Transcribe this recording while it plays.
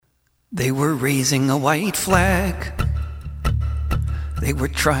They were raising a white flag. They were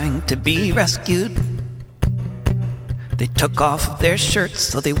trying to be rescued. They took off their shirts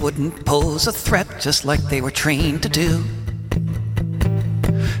so they wouldn't pose a threat, just like they were trained to do.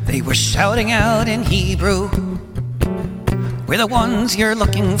 They were shouting out in Hebrew, "We're the ones you're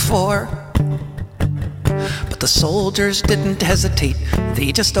looking for." But the soldiers didn't hesitate.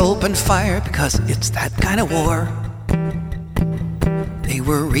 They just opened fire because it's that kind of war. They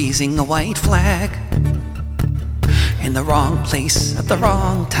were raising a white flag in the wrong place at the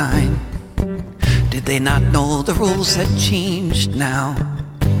wrong time. Did they not know the rules had changed now?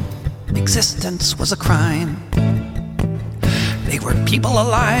 Existence was a crime. They were people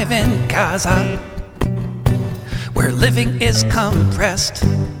alive in Gaza, where living is compressed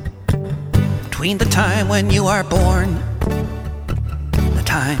between the time when you are born, the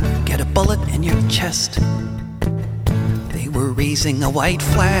time you get a bullet in your chest. They were raising a white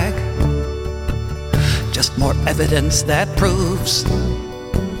flag, just more evidence that proves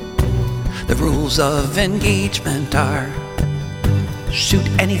the rules of engagement are shoot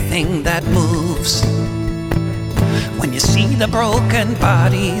anything that moves. When you see the broken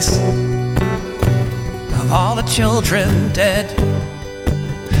bodies of all the children dead,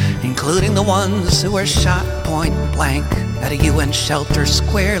 including the ones who were shot point blank at a UN shelter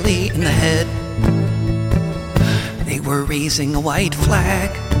squarely in the head, they were raising a white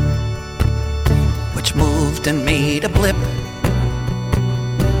flag, which moved and made a blip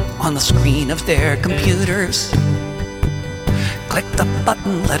on the screen of their computers. Click the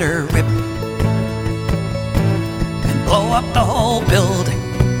button, let her rip, and blow up the whole building,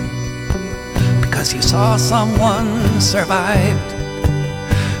 because you saw someone survived.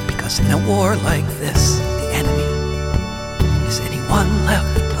 Because in a war like this, the enemy is anyone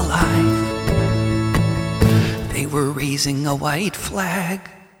left alive. They were raising a white flag.